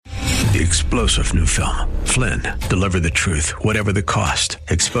The explosive new film, Flynn, deliver the truth, whatever the cost,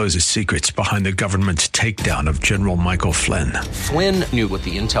 exposes secrets behind the government's takedown of General Michael Flynn. Flynn knew what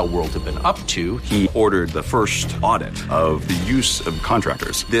the intel world had been up to. He ordered the first audit of the use of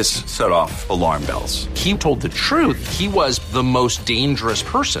contractors. This set off alarm bells. He told the truth. He was the most dangerous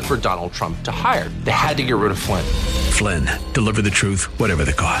person for Donald Trump to hire. They had to get rid of Flynn. Flynn, deliver the truth, whatever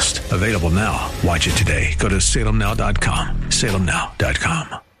the cost. Available now. Watch it today. Go to salemnow.com.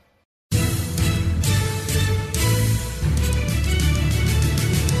 salemnow.com.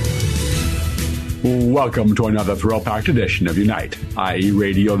 Welcome to another thrill-packed edition of Unite, i.e.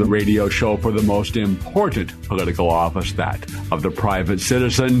 Radio, the radio show for the most important political office, that of the private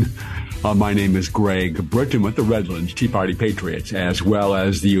citizen. My name is Greg Britton with the Redlands Tea Party Patriots, as well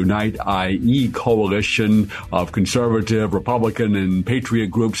as the Unite IE coalition of conservative, Republican, and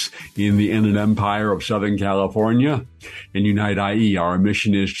patriot groups in the Inland Empire of Southern California. In Unite IE, our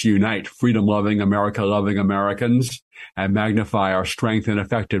mission is to unite freedom-loving, America-loving Americans and magnify our strength and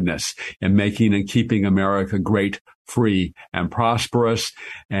effectiveness in making and keeping America great, free, and prosperous.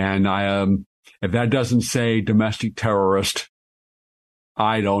 And if that doesn't say domestic terrorist,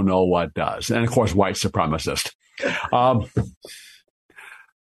 I don't know what does. And, of course, white supremacist.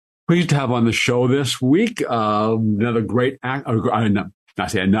 Pleased to have on the show this week another great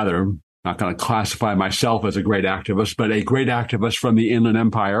not going to classify myself as a great activist, but a great activist from the Inland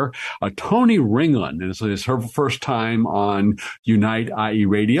Empire, Toni Ringland. And it's her first time on Unite IE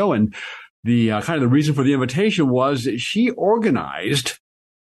Radio. And the kind of the reason for the invitation was that she organized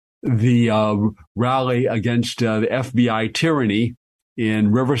the rally against the FBI tyranny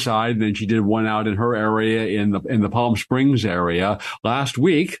in Riverside. And then she did one out in her area in the Palm Springs area last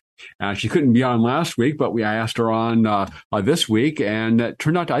week. She couldn't be on last week, but I asked her on this week, and it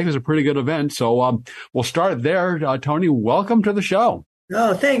turned out I think it was a pretty good event. So we'll start there. Toni, welcome to the show.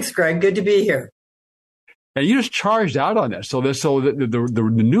 Oh, thanks, Greg. Good to be here. And you just charged out on this. So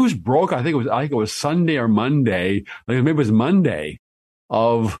the news broke. I think it was Sunday or Monday. Maybe it was Monday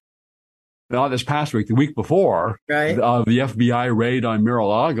of not this past week, the week before, right? Of the FBI raid on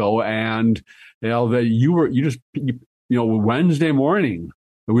Mar-a-Lago, and Wednesday morning.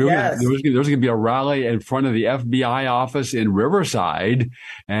 Yes. There was going to be a rally in front of the FBI office in Riverside,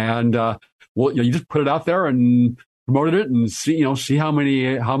 and you just put it out there and promoted it, and see how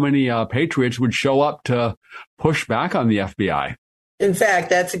many patriots would show up to push back on the FBI. In fact,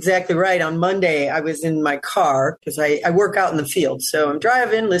 that's exactly right. On Monday, I was in my car because I work out in the field, so I'm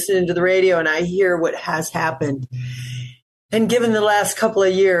driving, listening to the radio, and I hear what has happened. And given the last couple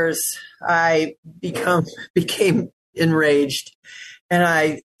of years, I became enraged.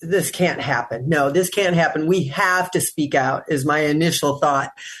 And this can't happen. No, this can't happen. We have to speak out is my initial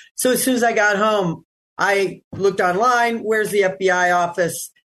thought. So as soon as I got home, I looked online. Where's the FBI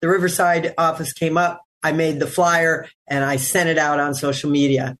office? The Riverside office came up. I made the flyer and I sent it out on social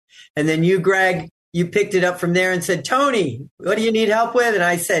media. And then you, Greg, you picked it up from there and said, Toni, what do you need help with? And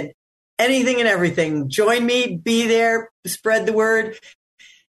I said, anything and everything. Join me, be there, spread the word.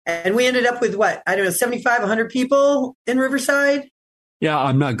 And we ended up with 75, 100 people in Riverside. Yeah,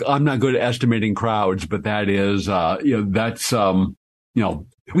 I'm not good at estimating crowds, but that is, we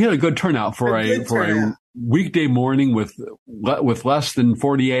had a good turnout for a weekday morning with less than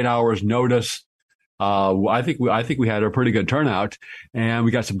 48 hours notice. I think we had a pretty good turnout, and we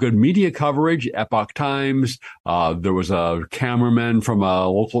got some good media coverage. Epoch Times. There was a cameraman from a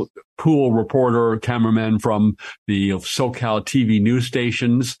local pool reporter, cameraman from the SoCal TV news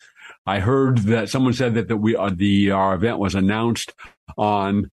stations. I heard that someone said that our event was announced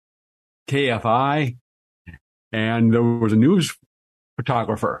on KFI, and there was a news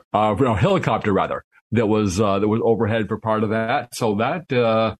photographer, helicopter rather, that was overhead for part of that. So that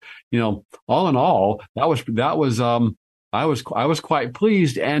all in all, I was quite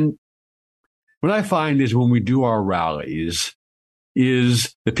pleased. And what I find is when we do our rallies,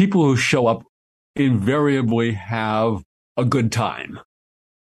 is the people who show up invariably have a good time.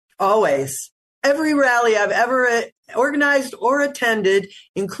 Always. Every rally I've ever organized or attended,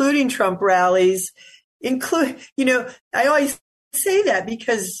 including Trump rallies, I always say that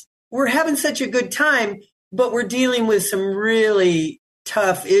because we're having such a good time, but we're dealing with some really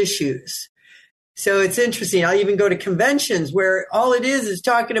tough issues. So it's interesting. I'll even go to conventions where all it is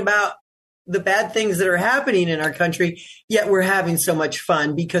talking about the bad things that are happening in our country, yet we're having so much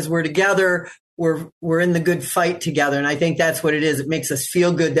fun because we're together. We're in the good fight together. And I think that's what it is. It makes us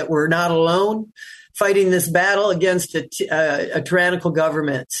feel good that we're not alone fighting this battle against a tyrannical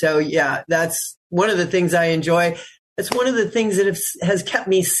government. So, yeah, that's one of the things I enjoy. That's one of the things that has kept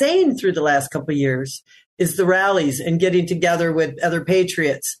me sane through the last couple of years is the rallies and getting together with other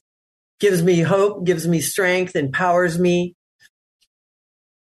patriots. gives me hope, gives me strength, empowers me.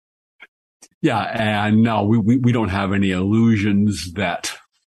 Yeah, and no, we don't have any illusions that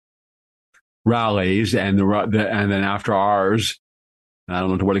rallies and then after ours, I don't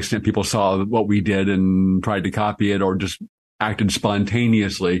know to what extent people saw what we did and tried to copy it or just acted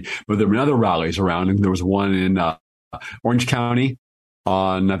spontaneously, but there were other rallies around, and there was one in Orange County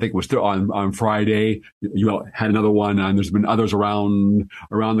I think it was on Friday. You had another one, and there's been others around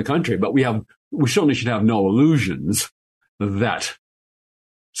the country. But we certainly should have no illusions that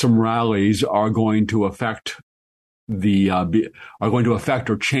some rallies are going to affect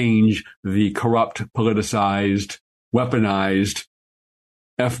or change the corrupt, politicized, weaponized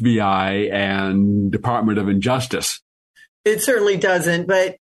FBI and Department of Injustice. It certainly doesn't,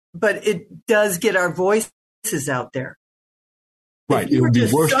 but it does get our voices out there. Right. It would be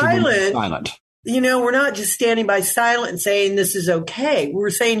worse silent, to be silent. We're not just standing by silent and saying this is okay. We're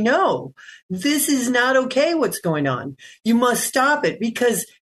saying, no, this is not okay what's going on. You must stop it because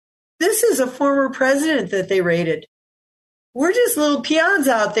this is a former president that they raided. We're just little peons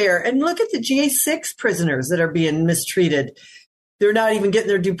out there. And look at the J6 prisoners that are being mistreated. They're not even getting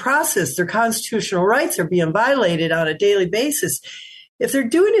their due process. Their constitutional rights are being violated on a daily basis. If they're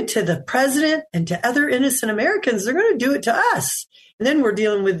doing it to the president and to other innocent Americans, they're going to do it to us. And then we're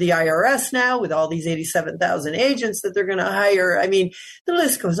dealing with the IRS now with all these 87,000 agents that they're going to hire. I mean, the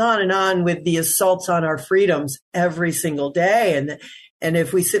list goes on with the assaults on our freedoms every single day. And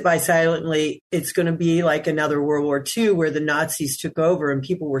if we sit by silently, it's going to be like another World War II where the Nazis took over and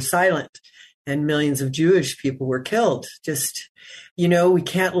people were silent and millions of Jewish people were killed. Just, we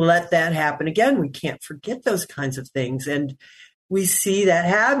can't let that happen again. We can't forget those kinds of things. And we see that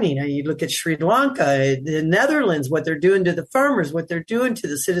happening. You look at Sri Lanka, the Netherlands, what they're doing to the farmers, what they're doing to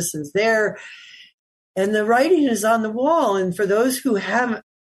the citizens there. And the writing is on the wall. And for those who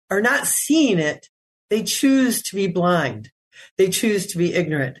are not seeing it, they choose to be blind. They choose to be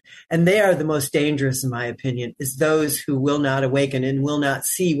ignorant. And they are the most dangerous, in my opinion, is those who will not awaken and will not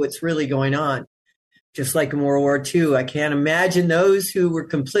see what's really going on. Just like in World War II, I can't imagine those who were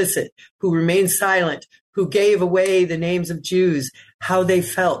complicit, who remained silent, who gave away the names of Jews, how they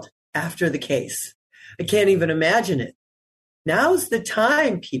felt after the case. I can't even imagine it. Now's the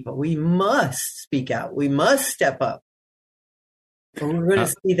time, people. We must speak out. We must step up. Or we're going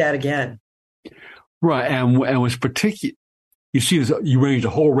to see that again. Right. And was particular. You see, you raised a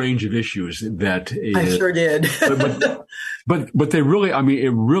whole range of issues that I sure did. but they really,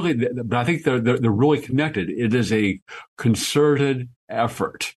 but I think they're really connected. It is a concerted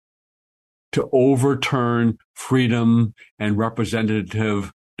effort to overturn freedom and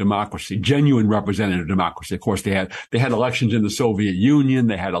representative democracy, genuine representative democracy. Of course, they had elections in the Soviet Union.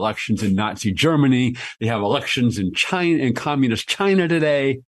 They had elections in Nazi Germany. They have elections in China, in communist China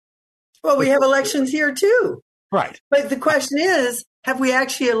today. Well, we have elections here too. Right. But the question is, have we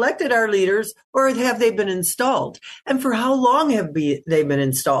actually elected our leaders or have they been installed? And for how long have they been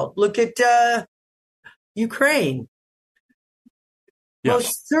installed? Look at Ukraine. Yes.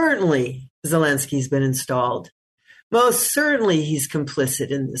 Most certainly Zelensky's been installed. Most certainly he's complicit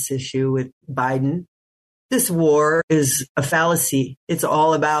in this issue with Biden. This war is a fallacy. It's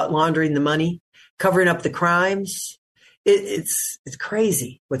all about laundering the money, covering up the crimes. It's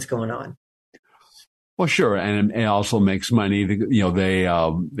crazy what's going on. Well, sure, and it also makes money.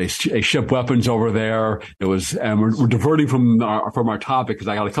 They ship weapons over there. And we're diverting from our topic because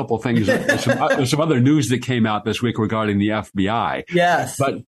I got a couple of things. There's some other news that came out this week regarding the FBI. Yes,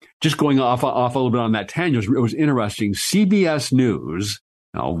 but just going off a little bit on that tangent, it was interesting. CBS News,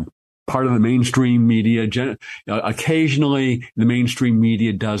 part of the mainstream media. Occasionally, the mainstream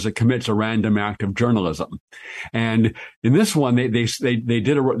media commits a random act of journalism, and in this one, they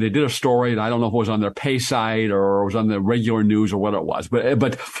did a story. And I don't know if it was on their pay site or it was on the regular news or what it was,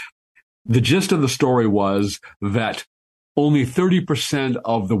 but the gist of the story was that only 30%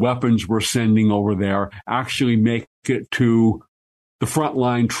 of the weapons we're sending over there actually make it to the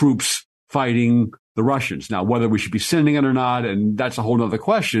frontline troops fighting the Russians. Now, whether we should be sending it or not, and that's a whole other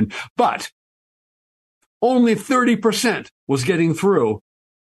question, but only 30% was getting through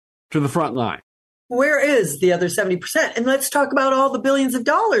to the front line. Where is the other 70%? And let's talk about all the billions of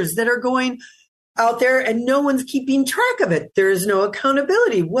dollars that are going out there and no one's keeping track of it. There is no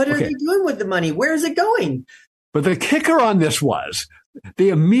accountability. What are they doing with the money? Where is it going? But the kicker on this was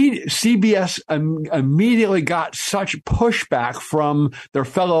CBS immediately got such pushback from their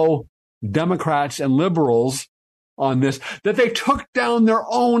fellow Democrats and liberals on this that they took down their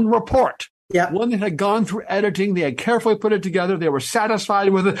own report. Yeah. One that had gone through editing. They had carefully put it together. They were satisfied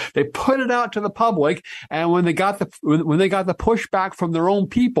with it. They put it out to the public. And when they got the pushback from their own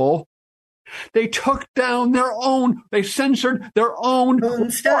people, They took down they censored their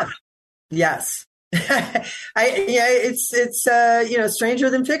own stuff. Yes. It's stranger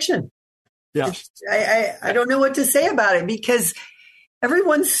than fiction. Yes. I don't know what to say about it because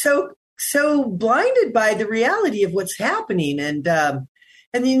everyone's so blinded by the reality of what's happening. And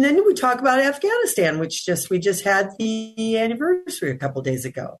then we talk about Afghanistan, which we just had the anniversary a couple of days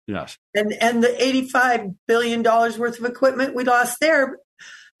ago. Yes. And the $85 billion worth of equipment we lost there.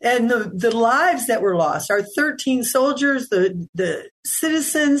 And the lives that were lost, our 13 soldiers, the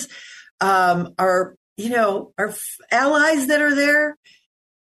citizens, our allies that are there.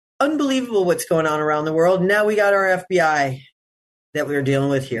 Unbelievable what's going on around the world. Now we got our FBI that we're dealing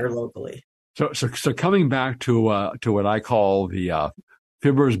with here locally. So coming back to what I call the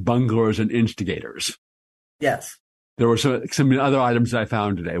fibbers, bunglers, and instigators. Yes. There were some other items that I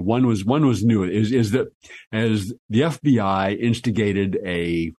found today. One was new. Is that as the FBI instigated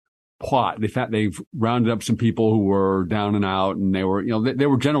a plot, they've rounded up some people who were down and out, and they were they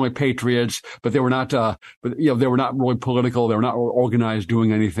were generally patriots, but they were not they were not really political. They were not organized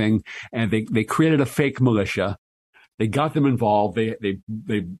doing anything, and they created a fake militia. They got them involved. They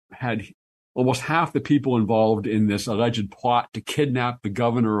had almost half the people involved in this alleged plot to kidnap the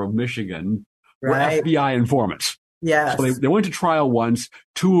governor of Michigan were FBI informants. Yes. So they went to trial once.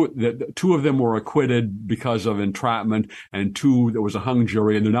 Two of them were acquitted because of entrapment, and there was a hung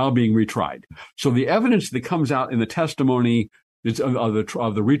jury, and they're now being retried. So the evidence that comes out in the testimony of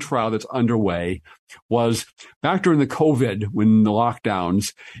the retrial that's underway was back during the COVID, when the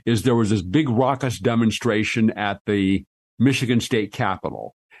lockdowns, there was this big raucous demonstration at the Michigan State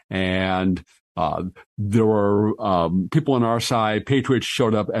Capitol. And there were people on our side, patriots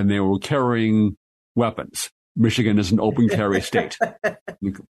showed up, and they were carrying weapons. Michigan is an open carry state.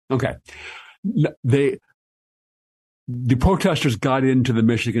 Okay. The protesters got into the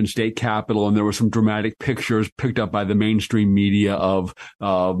Michigan State Capitol, and there were some dramatic pictures picked up by the mainstream media of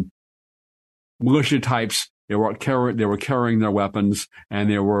militia types. They were carrying their weapons, and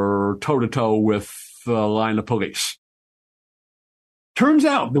they were toe-to-toe with the line of police. Turns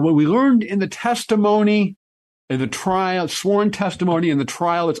out that what we learned in the testimony, in the trial, sworn testimony in the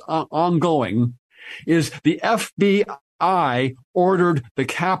trial that's ongoing, is the FBI ordered the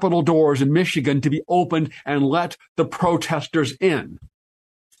Capitol doors in Michigan to be opened and let the protesters in.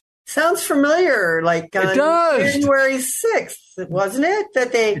 Sounds familiar, like on January 6th, wasn't it?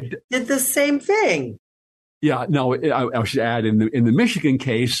 That they did the same thing. Yeah, no, I should add, in the Michigan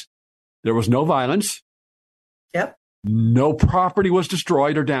case, there was no violence. Yep. No property was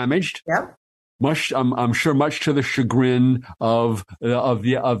destroyed or damaged. Yep. I'm sure much to the chagrin of the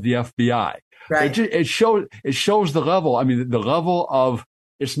FBI. Right. It shows the level. I mean, the level of,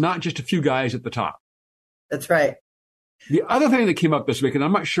 it's not just a few guys at the top. That's right. The other thing that came up this week, and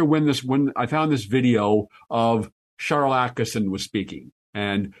I'm not sure when I found this video of Sharyl Attkisson was speaking,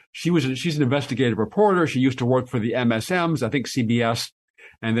 and she's an investigative reporter. She used to work for the MSMs, I think CBS,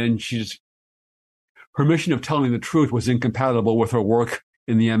 and then her mission of telling the truth was incompatible with her work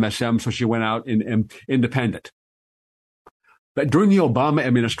in the MSM, so she went out in independent. But during the Obama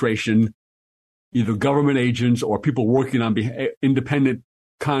administration, either government agents or people working on independent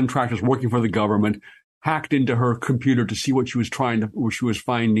contractors working for the government hacked into her computer to see what she was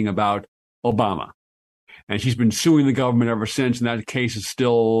finding about Obama. And she's been suing the government ever since, and that case is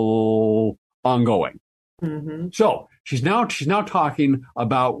still ongoing. Mm-hmm. So she's now talking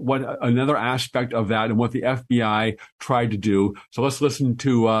about what another aspect of that and what the FBI tried to do. So let's listen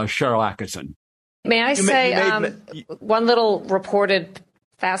to Sharyl Attkisson. May I say one little reported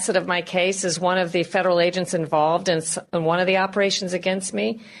facet of my case is one of the federal agents involved in one of the operations against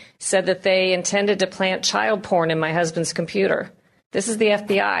me said that they intended to plant child porn in my husband's computer. This is the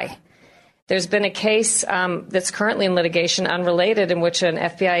FBI. There's been a case that's currently in litigation, unrelated, in which an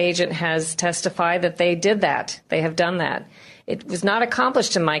FBI agent has testified that they did that. They have done that. It was not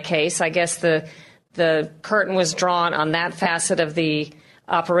accomplished in my case. I guess the curtain was drawn on that facet of the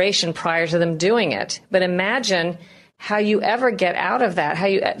operation prior to them doing it. But imagine how you ever get out of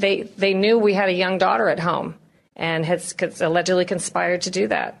that. They knew we had a young daughter at home and had allegedly conspired to do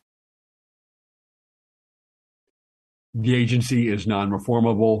that. The agency is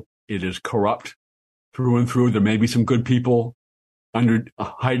non-reformable. It is corrupt through and through. There may be some good people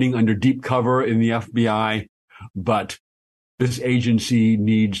hiding under deep cover in the FBI, but this agency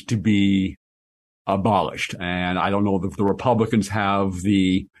needs to be abolished. And I don't know if the Republicans have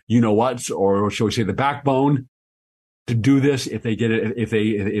the you-know-whats, or shall we say the backbone to do this if they get it,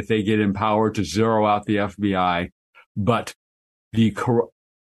 if they get empowered to zero out the FBI. But the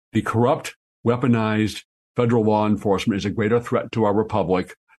corrupt, weaponized federal law enforcement is a greater threat to our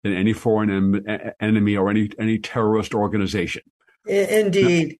republic than any foreign enemy or any terrorist organization.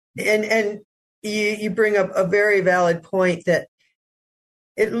 Indeed. And you bring up a very valid point that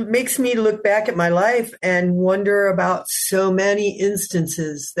it makes me look back at my life and wonder about so many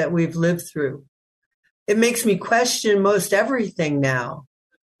instances that we've lived through. It makes me question most everything now.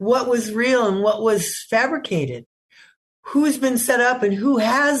 What was real and what was fabricated? Who's been set up and who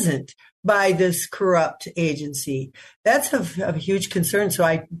hasn't by this corrupt agency? That's a huge concern. So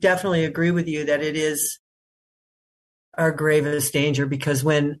I definitely agree with you that it is our gravest danger, because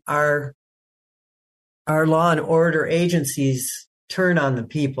when our law and order agencies turn on the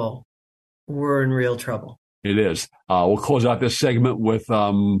people, we're in real trouble. It is. We'll close out this segment with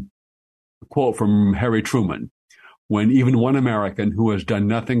a quote from Harry Truman. When even one American who has done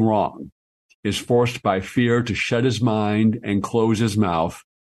nothing wrong is forced by fear to shut his mind and close his mouth,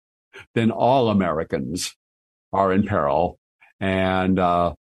 then all Americans are in peril. And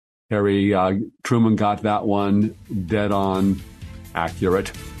Harry Truman got that one dead on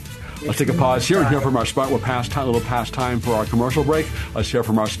accurate. Let's take a pause here and hear from our sponsor. We're a little past time for our commercial break. Let's hear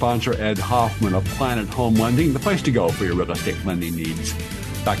from our sponsor, Ed Hoffman of Planet Home Lending, the place to go for your real estate lending needs.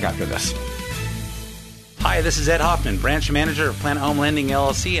 Back after this. Hi, this is Ed Hoffman, branch manager of Planet Home Lending,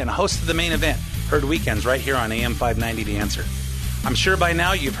 LLC, and host of The Main Event, heard weekends right here on AM 590 The Answer. I'm sure by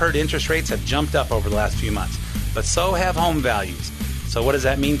now you've heard interest rates have jumped up over the last few months, but so have home values. So what does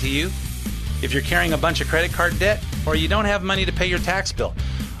that mean to you? If you're carrying a bunch of credit card debt, or you don't have money to pay your tax bill,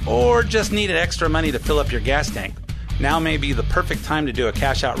 or just needed extra money to fill up your gas tank, now may be the perfect time to do a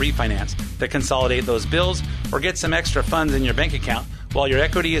cash-out refinance to consolidate those bills or get some extra funds in your bank account while your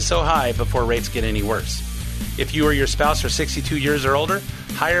equity is so high before rates get any worse. If you or your spouse are 62 years or older,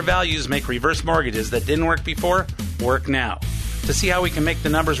 higher values make reverse mortgages that didn't work before work now. To see how we can make the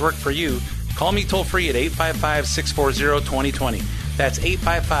numbers work for you, call me toll-free at 855-640-2020. That's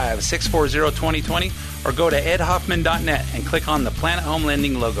 855-640-2020, or go to edhoffman.net and click on the Planet Home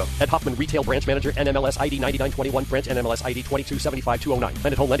Lending logo. Ed Hoffman, Retail Branch Manager, NMLS ID 9921, Branch NMLS ID 2275209.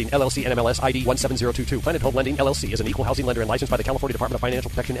 Planet Home Lending, LLC, NMLS ID 17022. Planet Home Lending, LLC is an equal housing lender and licensed by the California Department of Financial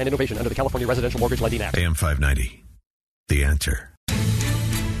Protection and Innovation under the California Residential Mortgage Lending Act. AM 590, The Answer.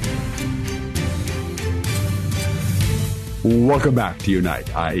 Welcome back to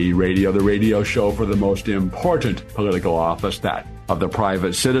Unite, i.e. Radio, the radio show for the most important political office, that of the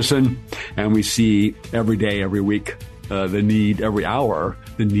private citizen. And we see every day, every week, the need, every hour,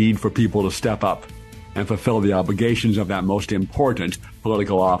 the need for people to step up and fulfill the obligations of that most important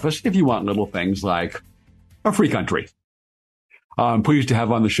political office, if you want little things like a free country. I'm pleased to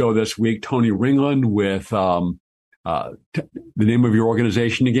have on the show this week Tony Ringland with the name of your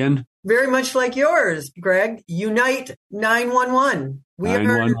organization again. Very much like yours, Greg. Unite 911. We are in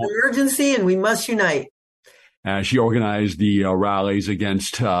an emergency and we must unite. She organized the rallies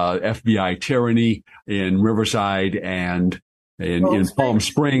against FBI tyranny in Riverside and in Palm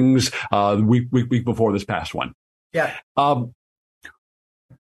Springs week before this past one. Yeah. We're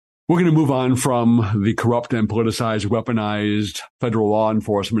going to move on from the corrupt and politicized, weaponized federal law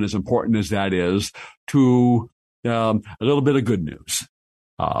enforcement, as important as that is, to a little bit of good news.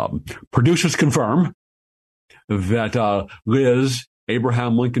 Producers confirm that Liz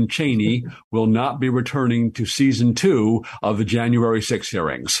Abraham Lincoln Cheney will not be returning to season 2 of the January 6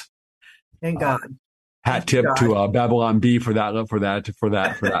 hearings. Thank God. Hat tip to Babylon Bee for that little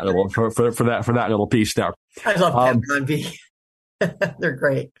piece there. I love Babylon Bee. They're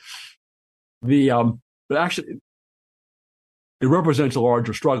great. But actually, it represents a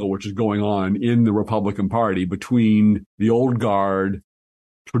larger struggle which is going on in the Republican Party between the old guard,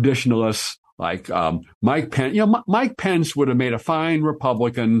 traditionalists like Mike Pence. Mike Pence would have made a fine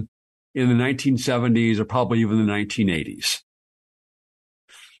Republican in the 1970s or probably even the 1980s.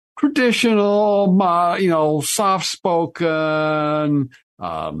 Traditional, soft-spoken,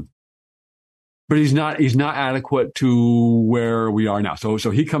 but he's not adequate to where we are now. So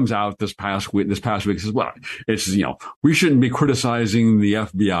he comes out this past week says, well, we shouldn't be criticizing the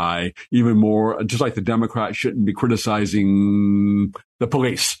FBI even more, just like the Democrats shouldn't be criticizing the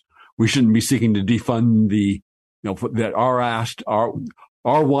police. We shouldn't be seeking to defund that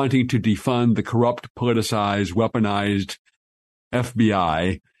are wanting to defund the corrupt, politicized, weaponized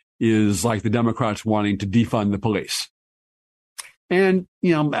FBI is like the Democrats wanting to defund the police. And,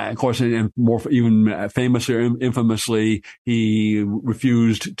 of course, and more even famously or infamously, he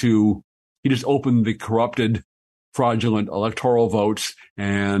just opened the corrupted, fraudulent electoral votes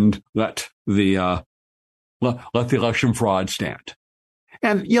and let the election fraud stand.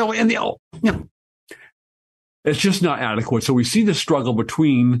 And, it's just not adequate. So we see the struggle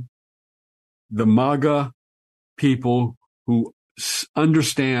between the MAGA people who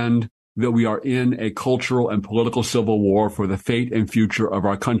understand that we are in a cultural and political civil war for the fate and future of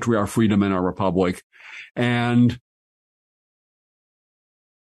our country, our freedom, and our republic. And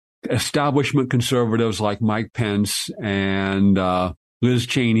establishment conservatives like Mike Pence and Liz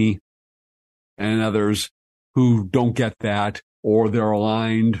Cheney and others who don't get that, or they're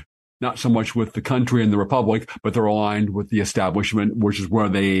aligned not so much with the country and the republic, but they're aligned with the establishment, which is where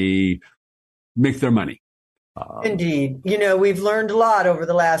they make their money. Indeed. We've learned a lot over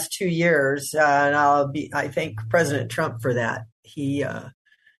the last 2 years, and I thank President Trump for that.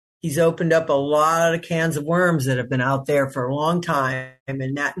 He's opened up a lot of cans of worms that have been out there for a long time,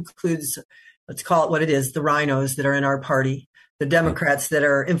 and that includes, let's call it what it is, the rhinos that are in our party, the Democrats that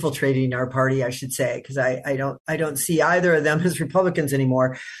are infiltrating our party, I should say, because I don't see either of them as Republicans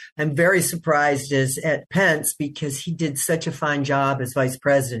anymore. I'm very surprised at Pence because he did such a fine job as vice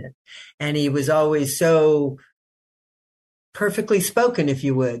president, and he was always so perfectly spoken, if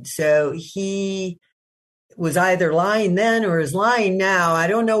you would. So he was either lying then or is lying now. I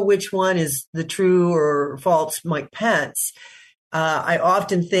don't know which one is the true or false Mike Pence. I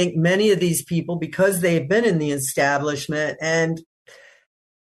often think many of these people, because they've been in the establishment, and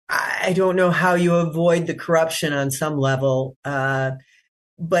I don't know how you avoid the corruption on some level,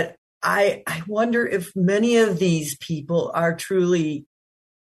 but I wonder if many of these people are truly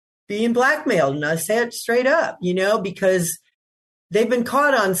being blackmailed, and I say it straight up, because they've been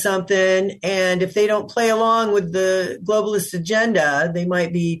caught on something, and if they don't play along with the globalist agenda, they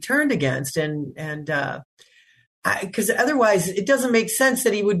might be turned against, because otherwise it doesn't make sense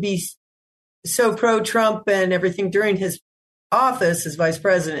that he would be so pro-Trump and everything during his office as vice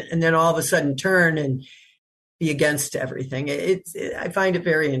president and then all of a sudden turn and be against everything. I find it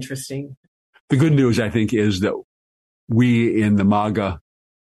very interesting. The good news, I think, is that we in the MAGA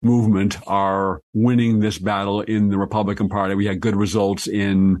movement are winning this battle in the Republican Party. We had good results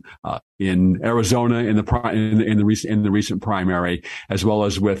in Arizona in the recent primary, as well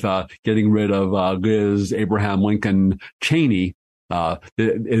as with getting rid of Liz Abraham Lincoln Cheney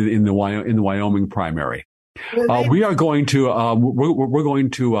in the Wyoming primary. We are going to we're going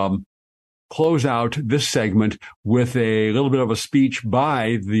to close out this segment with a little bit of a speech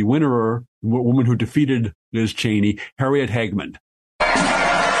by the woman who defeated Liz Cheney, Harriet Hagman.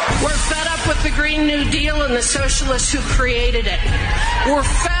 We're fed up with the Green New Deal and the socialists who created it. We're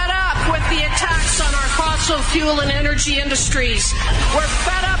fed up with the attacks on our fossil fuel and energy industries. We're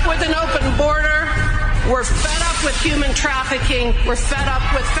fed up with an open border. We're fed up with human trafficking. We're fed up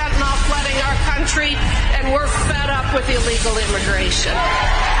with fentanyl flooding our country. And we're fed up with illegal immigration.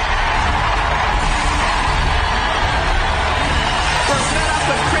 We're fed up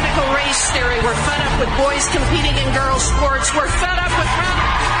with critical race theory. We're fed up with boys competing in girls' sports. We're fed up with...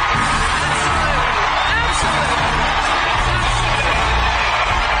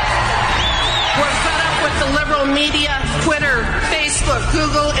 We're fed up with the liberal media, Twitter, Facebook,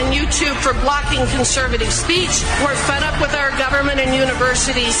 Google, and YouTube for blocking conservative speech. We're fed up with our government and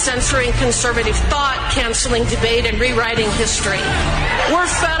universities censoring conservative thought, canceling debate, and rewriting history.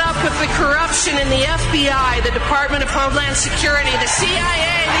 We're fed up with the corruption in the FBI, the Department of Homeland Security, the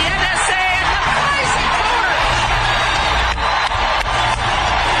CIA, the NSA, and the poison court.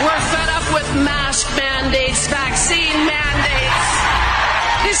 We're fed up with mask mandates, vaccine mandates,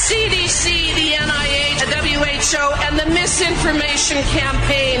 the CDC, the NIH, the WHO, and the misinformation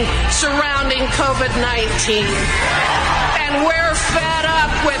campaign surrounding COVID-19. And we're fed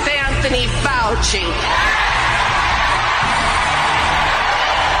up with Anthony Fauci.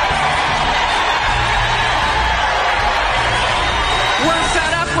 We're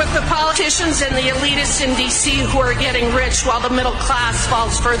fed up with the politicians and the elitists in D.C. who are getting rich while the middle class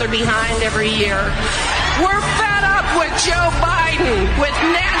falls further behind every year. We're fed up with Joe Biden, with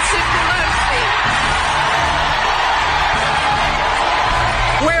Nancy Pelosi.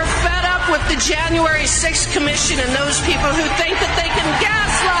 We're fed up with the January 6th Commission and those people who think that they can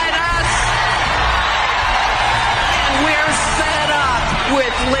gaslight us. And we're fed up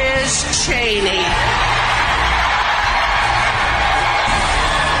with Liz Cheney.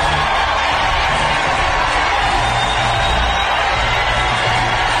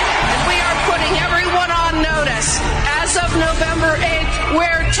 Notice, as of November 8th,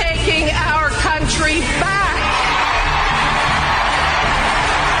 we're taking our country back.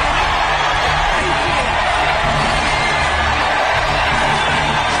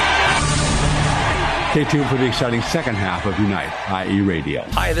 Stay tuned for the exciting second half of Unite, IE Radio.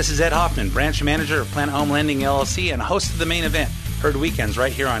 Hi, this is Ed Hoffman, branch manager of Planet Home Lending LLC and host of the main event, heard weekends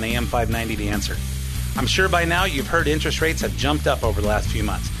right here on AM 590 The Answer. I'm sure by now you've heard interest rates have jumped up over the last few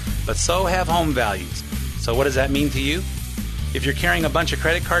months, but so have home values. So what does that mean to you? If you're carrying a bunch of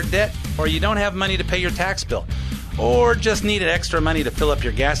credit card debt, or you don't have money to pay your tax bill, or just needed extra money to fill up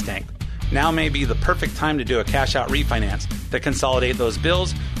your gas tank, now may be the perfect time to do a cash-out refinance to consolidate those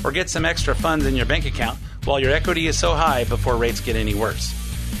bills or get some extra funds in your bank account while your equity is so high before rates get any worse.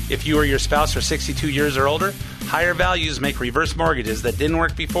 If you or your spouse are 62 years or older, higher values make reverse mortgages that didn't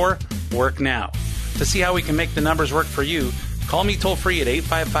work before work now. To see how we can make the numbers work for you, call me toll-free at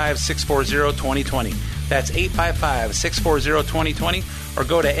 855-640-2020. That's 855-640-2020, or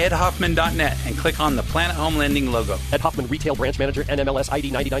go to edhoffman.net and click on the Planet Home Lending logo. Ed Hoffman, Retail Branch Manager, NMLS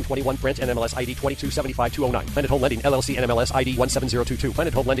ID 9921, Branch NMLS ID 2275209. Planet Home Lending, LLC, NMLS ID 17022.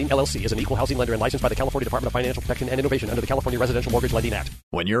 Planet Home Lending, LLC is an equal housing lender and licensed by the California Department of Financial Protection and Innovation under the California Residential Mortgage Lending Act.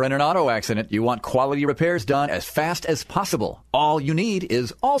 When you're in an auto accident, you want quality repairs done as fast as possible. All you need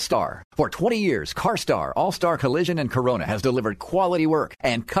is All-Star. For 20 years, CarStar, All-Star Collision, and Corona has delivered quality work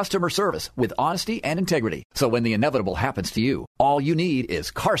and customer service with honesty and integrity. So when the inevitable happens to you, all you need is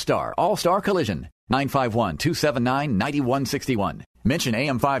CarStar All-Star Collision. 951-279-9161. Mention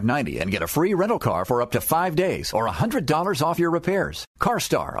AM590 and get a free rental car for up to 5 days or $100 off your repairs.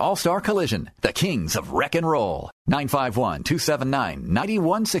 CarStar All-Star Collision, the kings of wreck and roll.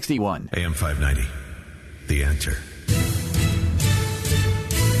 951-279-9161. AM590, The Answer.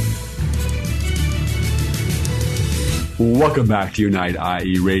 Welcome back to Unite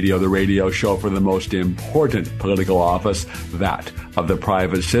IE Radio, the radio show for the most important political office, that of the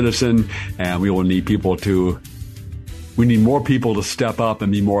private citizen. And we will need we need more people to step up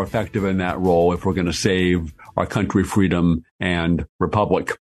and be more effective in that role if we're going to save our country, freedom, and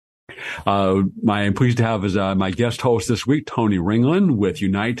republic. I'm pleased to have as my guest host this week, Tony Ringland with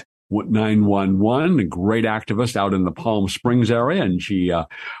Unite 911, a great activist out in the Palm Springs area, and she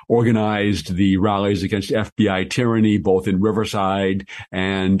organized the rallies against FBI tyranny both in Riverside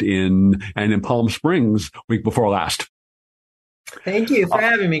and in Palm Springs week before last. Thank you for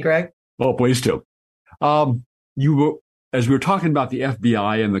having me, Greg. Well, pleased to. As we were talking about the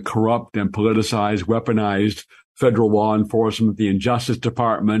FBI and the corrupt and politicized, weaponized federal law enforcement, the Justice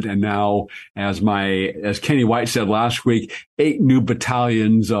Department, and now, as Kenny White said last week, 8 new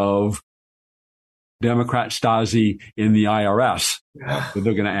battalions of Democrat Stasi in the IRS that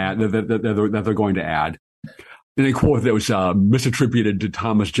they're going to add. That they're going to add. In a quote that was misattributed to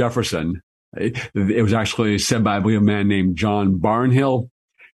Thomas Jefferson, it was actually said by, I believe, a man named John Barnhill.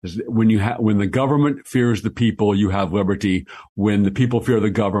 When the government fears the people, you have liberty. When the people fear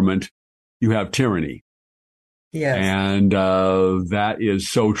the government, you have tyranny. Yes. And that is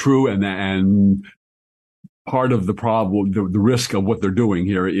so true. And part of the problem, the risk of what they're doing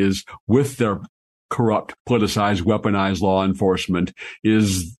here is with their corrupt, politicized, weaponized law enforcement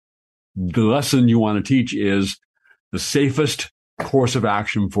is the lesson you want to teach is the safest course of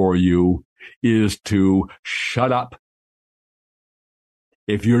action for you is to shut up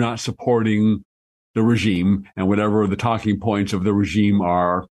if you're not supporting the regime and whatever the talking points of the regime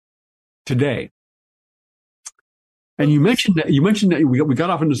are today. And you mentioned that we got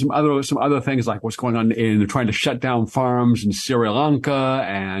off into some other things like what's going on in trying to shut down farms in Sri Lanka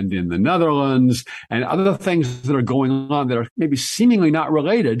and in the Netherlands and other things that are going on that are maybe seemingly not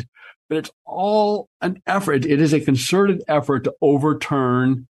related, but it's all an effort. It is a concerted effort to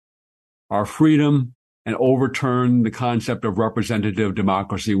overturn our freedom and overturn the concept of representative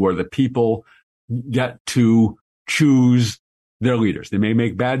democracy where the people get to choose their leaders. They may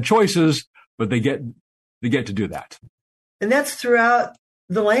make bad choices, but they get to do that. And that's throughout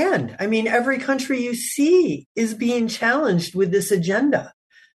the land. I mean, every country you see is being challenged with this agenda,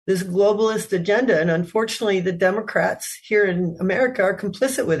 this globalist agenda. And unfortunately, the Democrats here in America are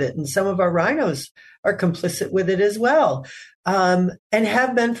complicit with it. And some of our rhinos are complicit with it as well, and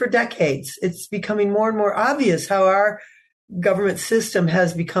have been for decades. It's becoming more and more obvious how our government system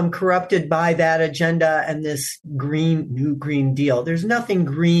has become corrupted by that agenda and this new Green Deal. There's nothing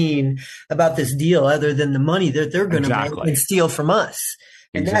green about this deal other than the money that they're going to make and steal from us.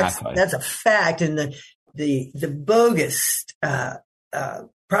 And that's a fact. And the bogus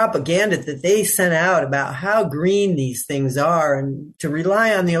propaganda that they sent out about how green these things are and to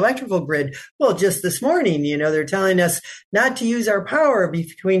rely on the electrical grid. Well, just this morning, they're telling us not to use our power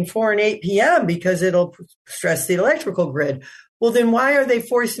between 4 and 8 p.m. because it'll stress the electrical grid. Well, then why are they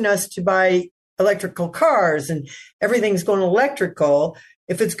forcing us to buy electrical cars and everything's going electrical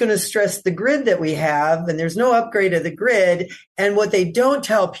if it's going to stress the grid that we have and there's no upgrade of the grid? And what they don't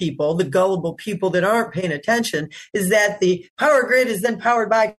tell people, the gullible people that aren't paying attention, is that the power grid is then powered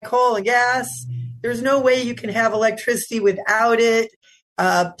by coal and gas. There's no way you can have electricity without it.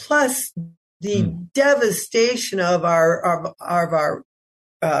 Plus the devastation of our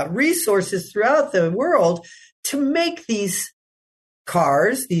resources throughout the world to make these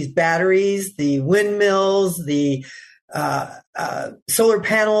cars, these batteries, the windmills, the solar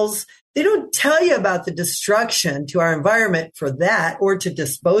panels. They don't tell you about the destruction to our environment for that or to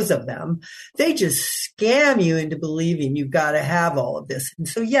dispose of them. They just scam you into believing you've got to have all of this. And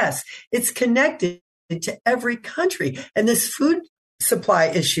so, yes, it's connected to every country. And this food supply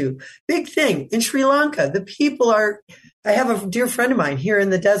issue, big thing in Sri Lanka. The people I have a dear friend of mine here in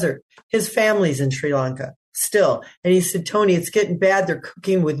the desert. His family's in Sri Lanka still. And he said, Tony, it's getting bad. They're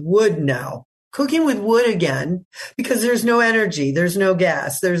cooking with wood now. Cooking with wood again, because there's no energy, there's no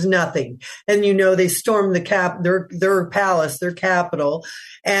gas, there's nothing. And, they stormed their palace, their capital,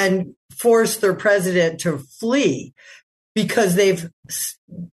 and forced their president to flee because they've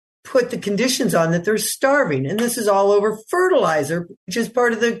put the conditions on that they're starving. And this is all over fertilizer, which is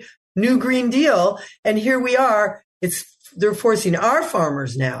part of the new Green Deal. And here we are, they're forcing our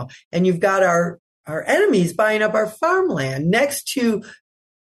farmers now. And you've got our enemies buying up our farmland next to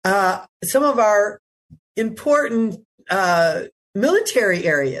some of our important military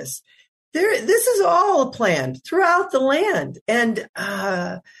areas. This is all planned throughout the land. And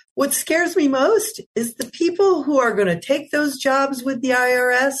what scares me most is the people who are going to take those jobs with the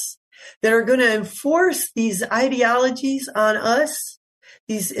IRS, that are going to enforce these ideologies on us,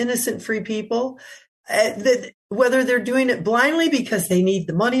 these innocent free people, that whether they're doing it blindly because they need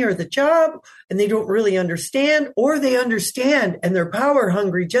the money or the job and they don't really understand, or they understand and they're power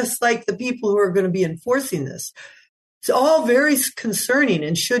hungry, just like the people who are going to be enforcing this. It's all very concerning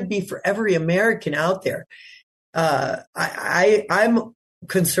and should be for every American out there. I'm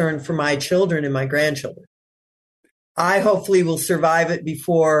concerned for my children and my grandchildren. I hopefully will survive it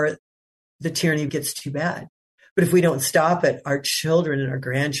before the tyranny gets too bad. But if we don't stop it, our children and our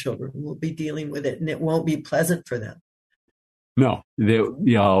grandchildren will be dealing with it, and it won't be pleasant for them. No,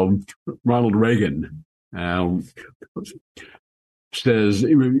 Ronald Reagan says,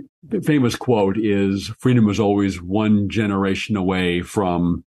 the famous quote is, freedom is always one generation away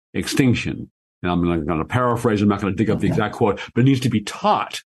from extinction. Now, I'm going to paraphrase. I'm not going to dig up the exact quote, but it needs to be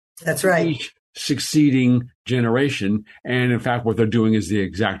taught. That's right. Each succeeding generation. And in fact, what they're doing is the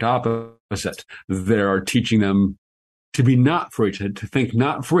exact opposite. They're teaching them to be not free, to think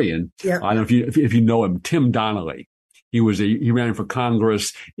not free. And I don't know if you know him, Tim Donnelly. He ran for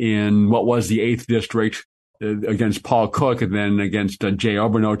Congress in what was the 8th district against Paul Cook, and then against Jay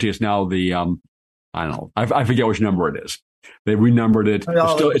Obernolte. It's now the I don't know. I forget which number it is. They renumbered it.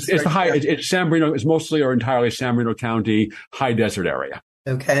 It's the high. It's San Bernardino. It's mostly or entirely San Bernardino County, high desert area.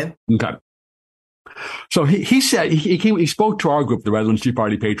 Okay. So he said he spoke to our group, the Redlands Tea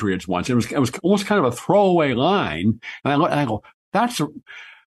Party Patriots, once. It was almost kind of a throwaway line, and I go,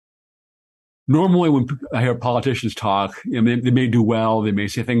 normally when I hear politicians talk, they may do well, they may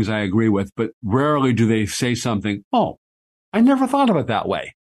say things I agree with, but rarely do they say something. Oh, I never thought of it that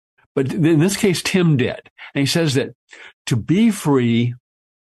way. But in this case, Tim did, and he says that to be free,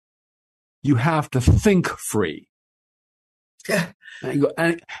 you have to think free.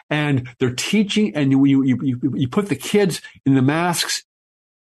 And they're teaching, and you put the kids in the masks.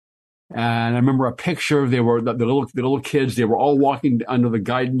 And I remember a picture. They were the little kids. They were all walking under the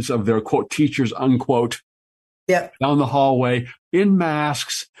guidance of their quote teachers unquote. Yep. Down the hallway in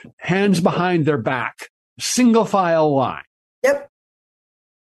masks, hands behind their back, single file line. Yep.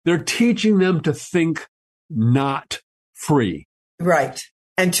 They're teaching them to think not free. Right.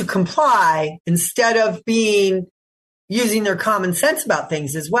 And to comply instead of using their common sense about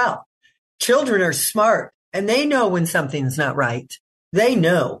things as well. Children are smart and they know when something's not right. They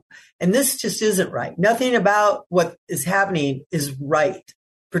know. And this just isn't right. Nothing about what is happening is right,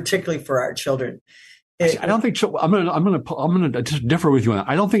 particularly for our children. I don't think I'm going to just differ with you on that.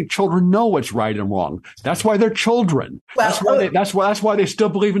 I don't think children know what's right and wrong. That's why they're children. Well, that's why they still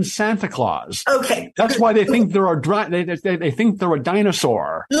believe in Santa Claus. Okay. That's why they think they think they're a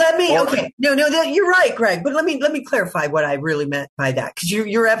dinosaur. Okay. No, you're right, Greg. But let me clarify what I really meant by that, because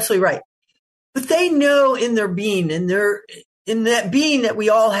you're absolutely right. But they know in their being, in that being that we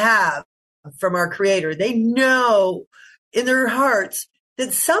all have from our Creator, they know in their hearts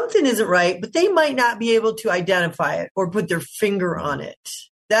that something isn't right, but they might not be able to identify it or put their finger on it.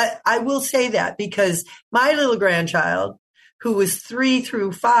 That I will say that because my little grandchild, who was 3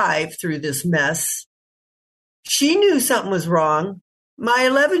 through 5 through this mess, she knew something was wrong. My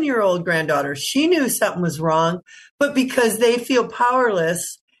 11-year-old granddaughter, she knew something was wrong, but because they feel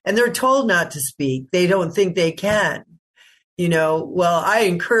powerless and they're told not to speak, they don't think they can. Well, I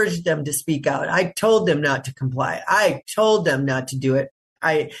encouraged them to speak out. I told them not to comply. I told them not to do it.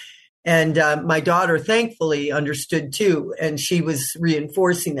 My daughter thankfully understood too. And she was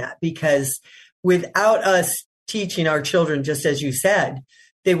reinforcing that, because without us teaching our children, just as you said,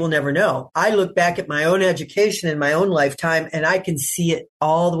 they will never know. I look back at my own education in my own lifetime, and I can see it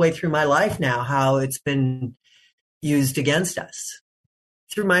all the way through my life now, how it's been used against us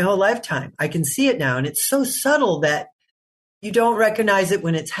through my whole lifetime. I can see it now, and it's so subtle that you don't recognize it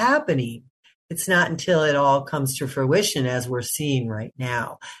when it's happening. It's not until it all comes to fruition, as we're seeing right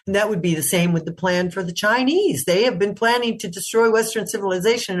now. And that would be the same with the plan for the Chinese. They have been planning to destroy Western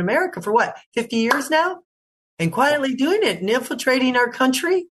civilization in America for 50 years now? And quietly doing it and infiltrating our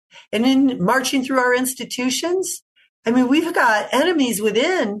country and then marching through our institutions. I mean, we've got enemies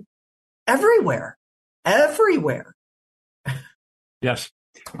within everywhere. Yes.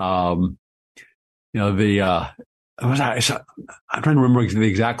 I'm trying to remember the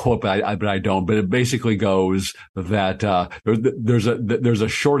exact quote, but I don't. But it basically goes that there's a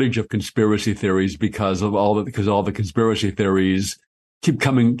shortage of conspiracy theories because all the conspiracy theories keep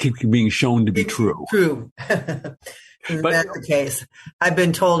being shown to be true. True. Isn't that the case? I've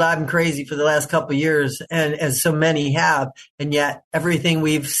been told I'm crazy for the last couple of years, and as so many have, and yet everything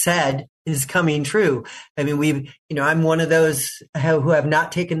we've said is coming true. I mean, I'm one of those who have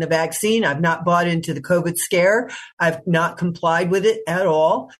not taken the vaccine. I've not bought into the COVID scare. I've not complied with it at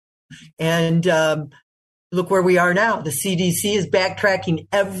all. And look where we are now. The CDC is backtracking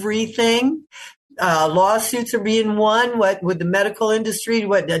everything. Lawsuits are being won. What with the medical industry?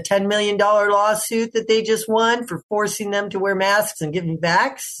 What, a $10 million lawsuit that they just won for forcing them to wear masks and giving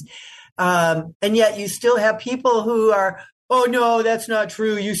vax? And yet you still have people who are, oh no, that's not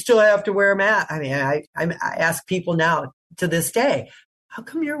true. You still have to wear a mask. I mean, I ask people now to this day, how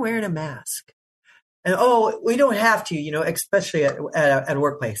come you're wearing a mask? And we don't have to, especially at a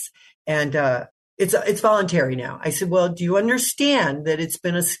workplace. And it's voluntary now. I said, well, do you understand that it's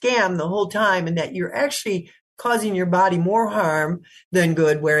been a scam the whole time and that you're actually causing your body more harm than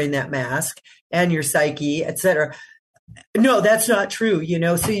good wearing that mask and your psyche, et cetera? No, that's not true.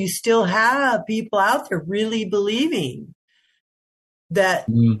 So you still have people out there really believing that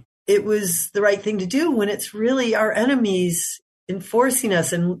it was the right thing to do when it's really our enemies enforcing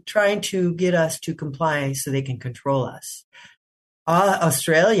us and trying to get us to comply so they can control us.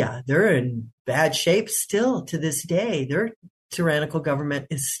 Australia, they're in bad shape still to this day. Their tyrannical government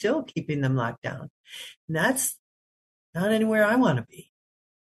is still keeping them locked down. And that's not anywhere I want to be.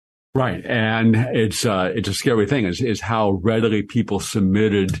 Right. And it's a scary thing is how readily people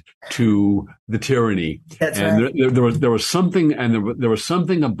submitted to the tyranny. That's and right. There was something, and there was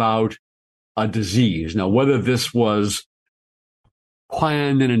something about a disease. Now, whether this was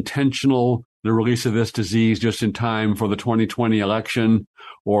planned and intentional, the release of this disease just in time for the 2020 election,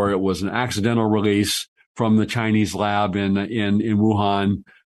 or it was an accidental release from the Chinese lab in Wuhan.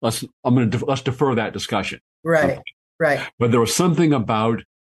 Let's defer that discussion. Right. Right. But there was something about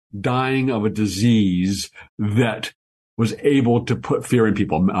dying of a disease that was able to put fear in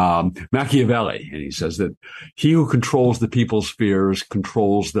people. Machiavelli, and he says that he who controls the people's fears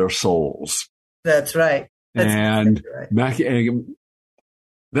controls their souls. That's right. That's and exactly right.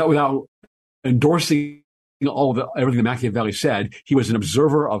 That without endorsing everything that Machiavelli said, he was an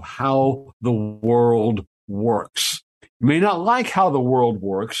observer of how the world works. You may not like how the world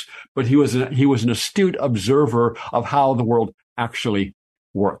works, but he was an astute observer of how the world actually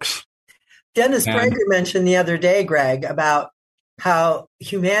works. Dennis Prager mentioned the other day, Greg, about how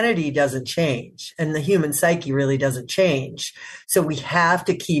humanity doesn't change and the human psyche really doesn't change. So we have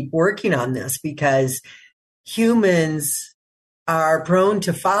to keep working on this because humans are prone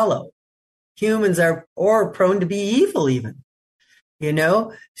to follow. Humans are prone to be evil even,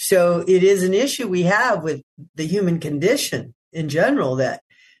 So it is an issue we have with the human condition in general that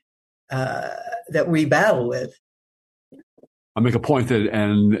we battle with. I'll make a point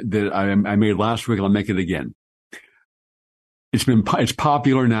that I made last week. I'll make it again. It's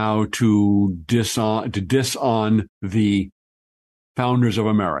popular now to diss on the founders of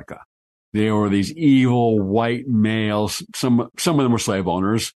America. They were these evil white males. Some of them were slave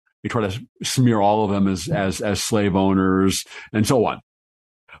owners. They try to smear all of them as slave owners and so on.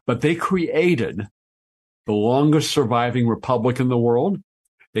 But they created the longest surviving republic in the world.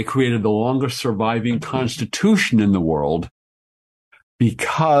 They created the longest surviving constitution in the world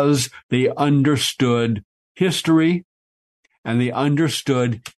because they understood history and they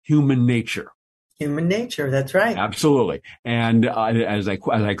understood human nature. Human nature, that's right. Absolutely. And as I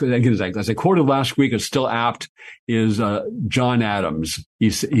quoted last week, it's still apt, is John Adams.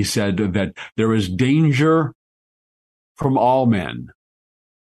 He said that there is danger from all men.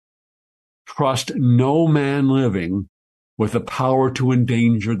 Trust no man living with the power to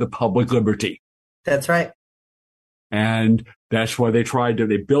endanger the public liberty. That's right. And that's why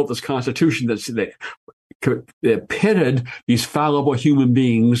they built this constitution pitted these fallible human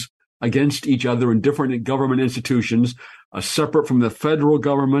beings against each other in different government institutions, separate from the federal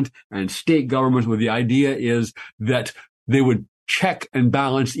government and state governments, where the idea is that they would check and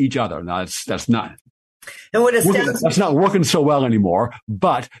balance each other. Now, that's not working so well anymore,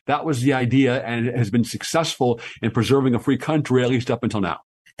 but that was the idea, and it has been successful in preserving a free country, at least up until now.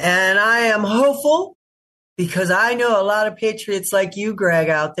 And I am hopeful, because I know a lot of patriots like you, Greg,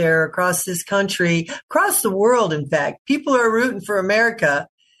 out there across this country, across the world, in fact. People are rooting for America.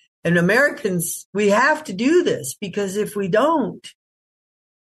 And Americans, we have to do this, because if we don't,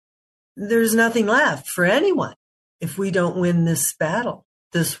 there's nothing left for anyone if we don't win this battle,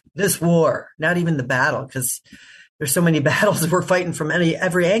 this war. Not even the battle, because there's so many battles we're fighting from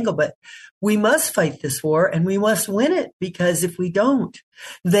every angle. But we must fight this war, and we must win it, because if we don't,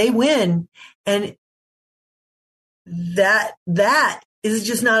 they win. And that is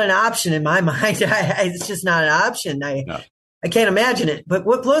just not an option in my mind. It's just not an option. No. I can't imagine it. But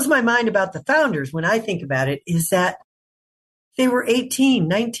what blows my mind about the founders, when I think about it, is that they were 18,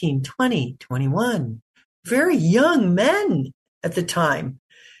 19, 20, 21, very young men at the time.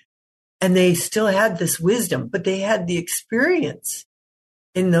 And they still had this wisdom, but they had the experience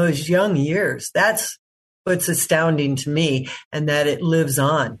in those young years. That's what's astounding to me, and that it lives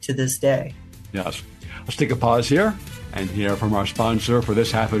on to this day. Yes. Let's take a pause here and hear from our sponsor for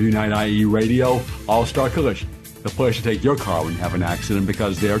this half of Unite IE Radio, All-Star Collision. The place to take your car when you have an accident,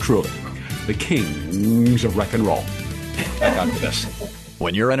 because they are truly the kings of wreck and roll. Back after this.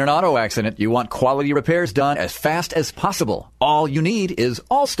 When you're in an auto accident, you want quality repairs done as fast as possible. All you need is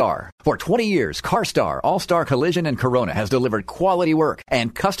All-Star. For 20 years, CarStar, All-Star Collision, and Corona has delivered quality work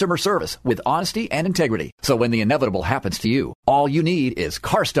and customer service with honesty and integrity. So when the inevitable happens to you, all you need is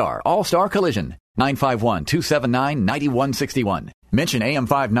CarStar, All-Star Collision. 951-279-9161. Mention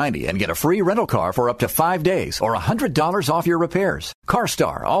AM590 and get a free rental car for up to 5 days or $100 off your repairs.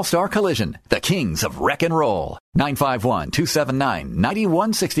 CarStar All-Star Collision, the kings of wreck and roll.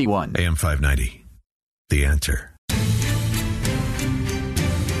 951-279-9161. AM590, the answer.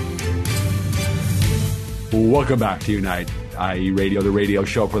 Welcome back to Unite IE Radio, the radio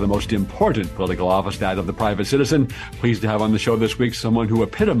show for the most important political office, that of the private citizen. Pleased to have on the show this week someone who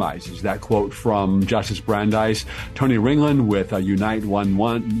epitomizes that quote from Justice Brandeis, Tony Ringland with Unite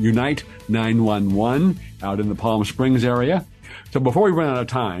 911 out in the Palm Springs area. So before we run out of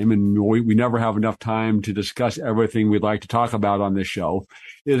time, and we never have enough time to discuss everything we'd like to talk about on this show,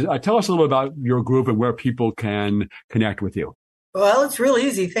 tell us a little about your group and where people can connect with you. Well, it's real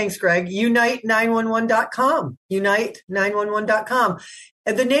easy. Thanks, Greg. Unite911.com. Unite911.com.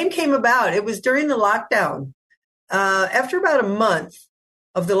 And the name came about. It was during the lockdown. After about a month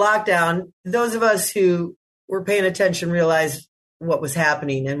of the lockdown, those of us who were paying attention realized what was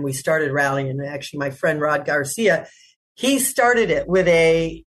happening, and we started rallying. And actually, my friend Rod Garcia, he started it with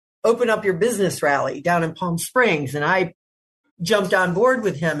a Open Up Your Business rally down in Palm Springs. And I jumped on board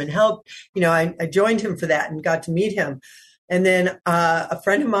with him and helped. I joined him for that and got to meet him. And then a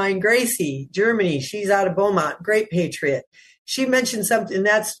friend of mine, Gracie, Germany, she's out of Beaumont, great patriot. She mentioned something,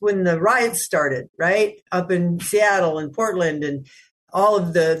 that's when the riots started, right? Up in Seattle and Portland, and all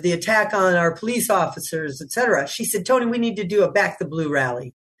of the attack on our police officers, et cetera. She said, Tony, we need to do a Back the Blue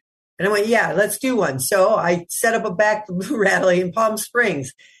rally. And I went, yeah, let's do one. So I set up a Back the Blue rally in Palm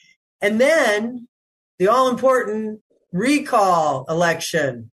Springs. And then the all-important recall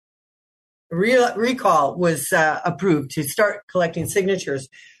election. Recall was approved to start collecting signatures.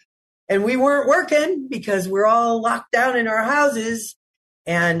 And we weren't working because we're all locked down in our houses.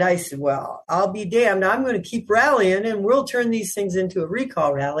 And I said, well, I'll be damned. I'm going to keep rallying, and we'll turn these things into a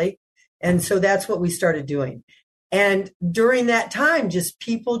recall rally. And so that's what we started doing. And during that time, just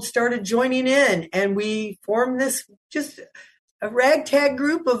people started joining in, and we formed this just a ragtag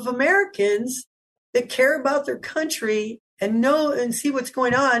group of Americans that care about their country and know and see what's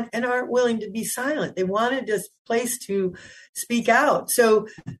going on and aren't willing to be silent. They wanted a place to speak out. So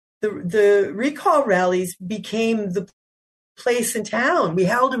the recall rallies became the place in town. We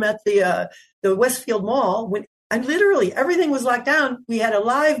held them at the Westfield Mall and literally everything was locked down. We had a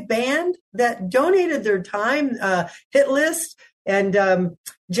live band that donated their time, Hit List and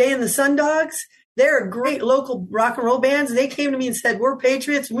Jay and the Sundogs. They're great local rock and roll bands. They came to me and said, we're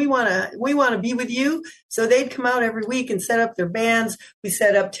patriots and we want to be with you. So they'd come out every week and set up their bands. We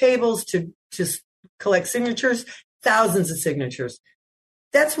set up tables to just collect signatures, thousands of signatures.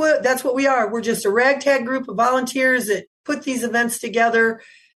 That's what we are. We're just a ragtag group of volunteers that put these events together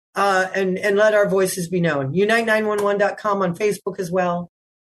and let our voices be known. Unite911.com on Facebook as well.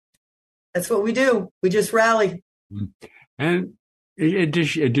 That's what we do. We just rally. And It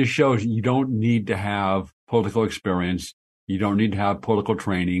just shows you don't need to have political experience. You don't need to have political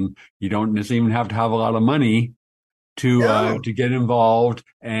training. You don't necessarily even have to have a lot of money to get involved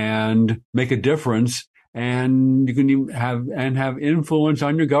and make a difference. And you can even have influence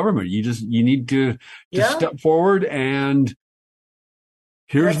on your government. You need to step forward and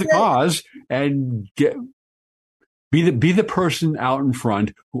here's the cause and be the person out in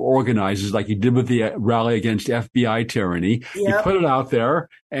front who organizes, like you did with the rally against FBI tyranny. Yep. You put it out there,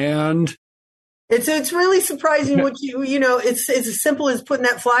 and it's really surprising what it's as simple as putting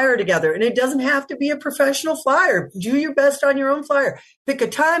that flyer together, and it doesn't have to be a professional flyer. Do your best on your own flyer. Pick a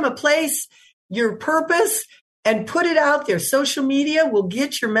time, a place, your purpose, and put it out there. Social media will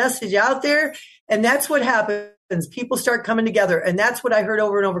get your message out there, and that's what happens. People start coming together, and that's what I heard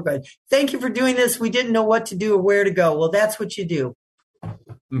over and over again. Thank you for doing this. We didn't know what to do or where to go. Well, that's what you do.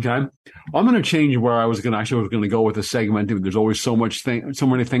 Okay, I'm going to change where I was going to go with the segment. There's always so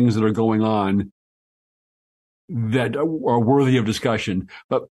many things that are going on that are worthy of discussion.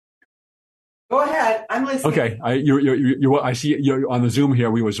 But go ahead, I'm listening. Okay, I see you're on the Zoom here.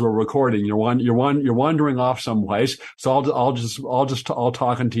 We're recording. You're wandering off someplace. So I'll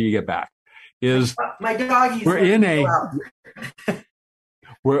talk until you get back. My doggies?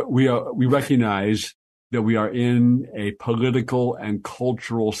 We recognize that we are in a political and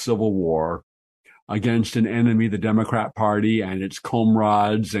cultural civil war against an enemy, the Democrat Party and its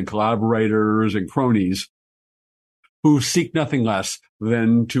comrades and collaborators and cronies, who seek nothing less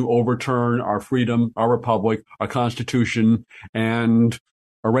than to overturn our freedom, our republic, our Constitution, and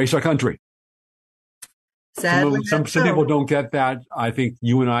erase our country. Sadly, some people don't get that. I think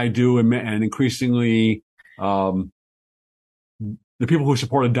you and I do, and increasingly, the people who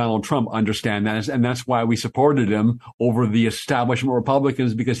supported Donald Trump understand that, and that's why we supported him over the establishment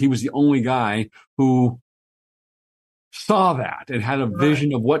Republicans, because he was the only guy who saw that and had a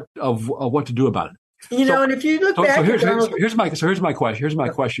vision of what to do about it. And if you look back, here's my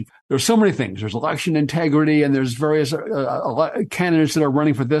question. There's so many things. There's election integrity, and there's various candidates that are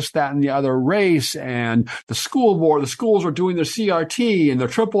running for this, that, and the other race, and the school board. The schools are doing their CRT and their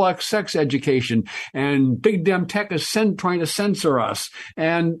XXX sex education, and big damn tech is trying to censor us,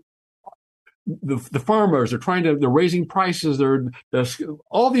 and the farmers they're raising prices. There's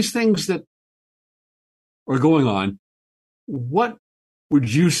all these things that are going on. What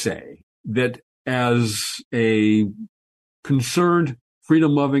would you say that, as a concerned,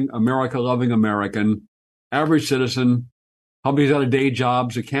 freedom-loving, America-loving American, average citizen, probably out of day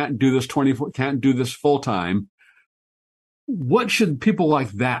jobs, that can't do this full time, what should people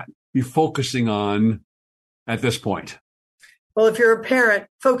like that be focusing on at this point? Well, if you're a parent,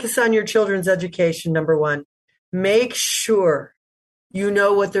 focus on your children's education, number one. Make sure you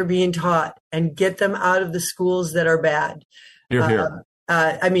know what they're being taught and get them out of the schools that are bad. Hear, hear.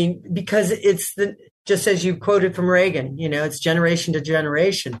 Because it's just as you quoted from Reagan, it's generation to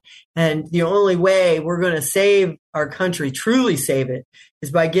generation. And the only way we're going to save our country, truly save it, is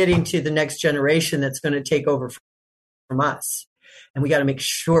by getting to the next generation that's going to take over from us. And we got to make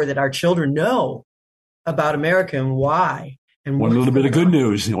sure that our children know about America and why. And one little bit of good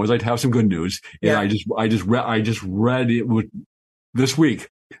news. I always like to have some good news. Yeah. And I just read it this week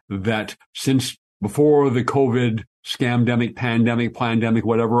that since before the COVID scamdemic, pandemic,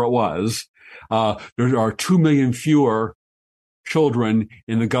 whatever it was, there are 2 million fewer children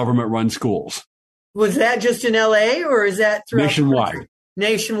in the government-run schools. Was that just in LA, or is that throughout nationwide?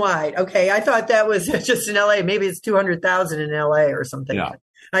 Nationwide. Okay, I thought that was just in LA. Maybe it's 200,000 in LA or something. Yeah.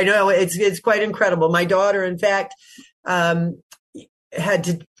 I know it's quite incredible. My daughter, in fact, had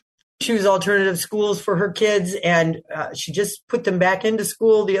to choose alternative schools for her kids, and she just put them back into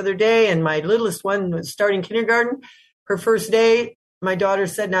school the other day. And my littlest one was starting kindergarten. Her first day, my daughter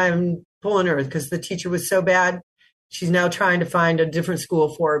said, "Now I'm pulling her because the teacher was so bad." She's now trying to find a different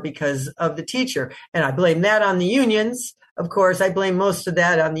school for her because of the teacher. And I blame that on the unions. Of course, I blame most of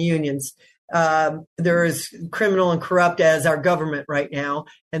that on the unions. They're as criminal and corrupt as our government right now,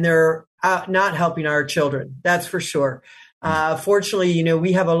 and they're not helping our children. That's for sure. Fortunately,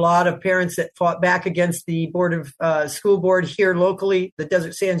 we have a lot of parents that fought back against the school board here locally, the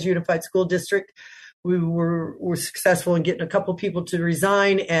Desert Sands Unified School District. We were successful in getting a couple people to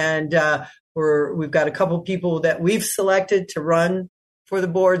resign, and we've got a couple people that we've selected to run for the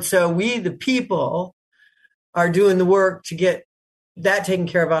board. So we, the people, are doing the work to get that taken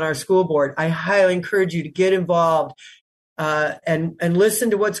care of on our school board. I highly encourage you to get involved and listen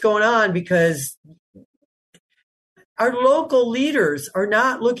to what's going on, because our local leaders are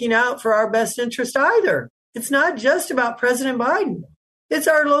not looking out for our best interest either. It's not just about President Biden. It's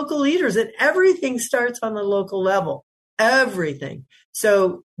our local leaders, and everything starts on the local level. everything.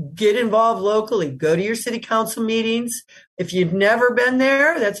 So get involved locally. Go to your city council meetings. If you've never been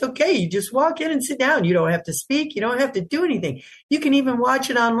there, that's okay. You just walk in and sit down. You don't have to speak. You don't have to do anything. You can even watch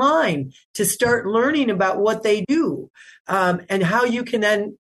it online to start learning about what they do, and how you can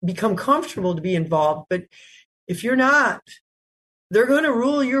then become comfortable to be involved. But if you're not, they're going to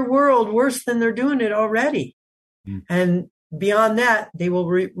rule your world worse than they're doing it already. And beyond that, they will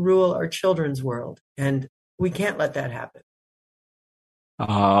rule our children's world. And we can't let that happen.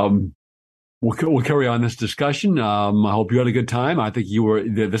 We'll carry on this discussion. I hope you had a good time. I think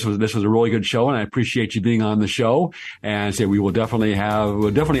this was a really good show, and I appreciate you being on the show. And say we'll definitely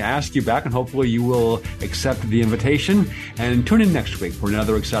ask you back, and hopefully you will accept the invitation. And tune in next week for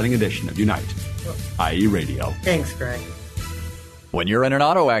another exciting edition of Unite, IE Radio. Thanks, Greg. When you're in an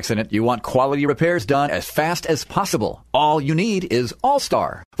auto accident, you want quality repairs done as fast as possible. All you need is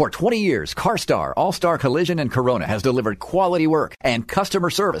All-Star. For 20 years, CarStar, All-Star Collision, and Corona has delivered quality work and customer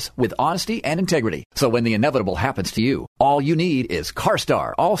service with honesty and integrity. So when the inevitable happens to you, all you need is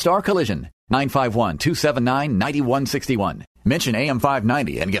CarStar, All-Star Collision. 951-279-9161. Mention AM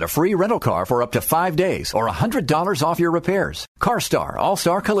 590 and get a free rental car for up to 5 days or $100 off your repairs. CarStar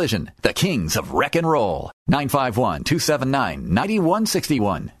All-Star Collision, the kings of wreck and roll.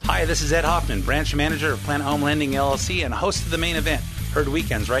 951-279-9161. Hi, this is Ed Hoffman, branch manager of Planet Home Lending LLC and host of the main event, heard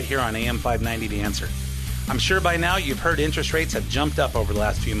weekends right here on AM 590 The Answer. I'm sure by now you've heard interest rates have jumped up over the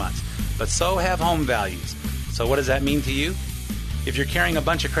last few months, but so have home values. So what does that mean to you? If you're carrying a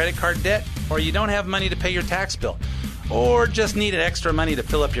bunch of credit card debt, or you don't have money to pay your tax bill, or just needed extra money to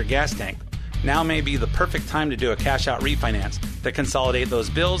fill up your gas tank, now may be the perfect time to do a cash-out refinance to consolidate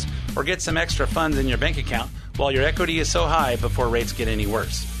those bills or get some extra funds in your bank account while your equity is so high before rates get any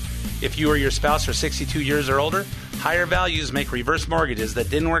worse. If you or your spouse are 62 years or older, higher values make reverse mortgages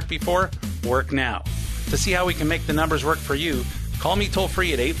that didn't work before work now. To see how we can make the numbers work for you, call me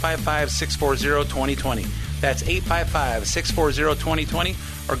toll-free at 855-640-2020. That's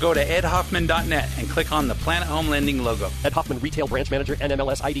 855-640-2020, or go to edhoffman.net and click on the Planet Home Lending logo. Ed Hoffman, Retail Branch Manager,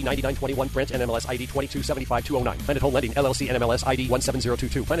 NMLS ID 9921, Branch NMLS ID 2275209. Planet Home Lending, LLC, NMLS ID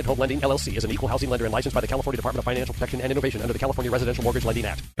 17022. Planet Home Lending, LLC is an equal housing lender and licensed by the California Department of Financial Protection and Innovation under the California Residential Mortgage Lending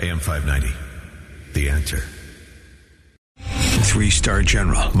Act. AM 590, The Answer. 3-star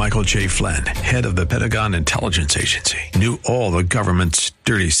General Michael J. Flynn, head of the Pentagon Intelligence Agency, knew all the government's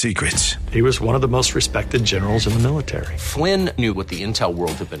dirty secrets. He was one of the most respected generals in the military. Flynn knew what the intel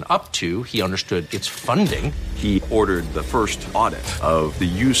world had been up to. He understood its funding. He ordered the first audit of the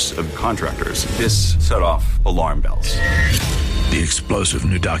use of contractors. This set off alarm bells. The explosive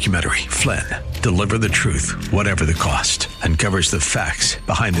new documentary, Flynn, Deliver the Truth, Whatever the Cost, uncovers the facts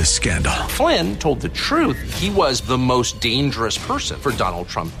behind this scandal. Flynn told the truth. He was the most dangerous person for Donald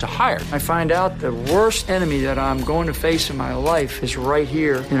Trump to hire. I find out the worst enemy that I'm going to face in my life is right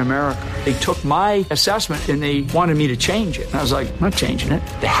here in America. They took my assessment and they wanted me to change it. And I was like, I'm not changing it.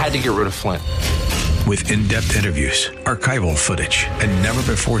 They had to get rid of Flynn. With in-depth interviews, archival footage, and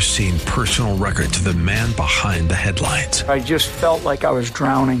never-before-seen personal records of the man behind the headlines. I just felt like I was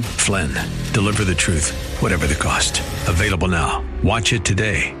drowning. Flynn, Deliver the Truth, Whatever the Cost. Available now. Watch it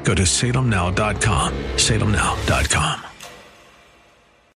today. Go to salemnow.com. salemnow.com.